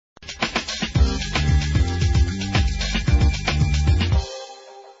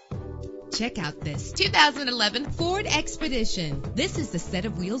Check out this 2011 Ford Expedition. This is the set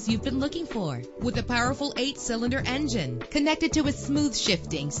of wheels you've been looking for, with a powerful 8-cylinder engine connected to a smooth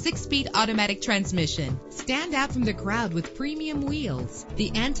shifting 6-speed automatic transmission. Stand out from the crowd with premium wheels.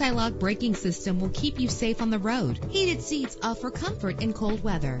 The anti-lock braking system will keep you safe on the road. Heated seats offer comfort in cold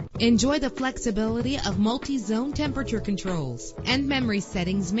weather. Enjoy the flexibility of multi-zone temperature controls, and memory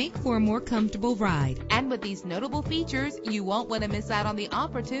settings make for a more comfortable ride. And with these notable features, you won't want to miss out on the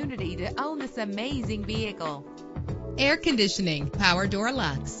opportunity to own this amazing vehicle. Air conditioning, power door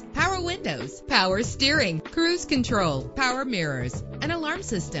locks, power windows, power steering, cruise control, power mirrors, an alarm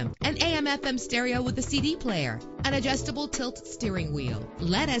system, an AM/FM stereo with a CD player, an adjustable tilt steering wheel.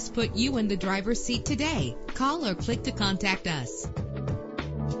 Let us put you in the driver's seat today. Call or click to contact us.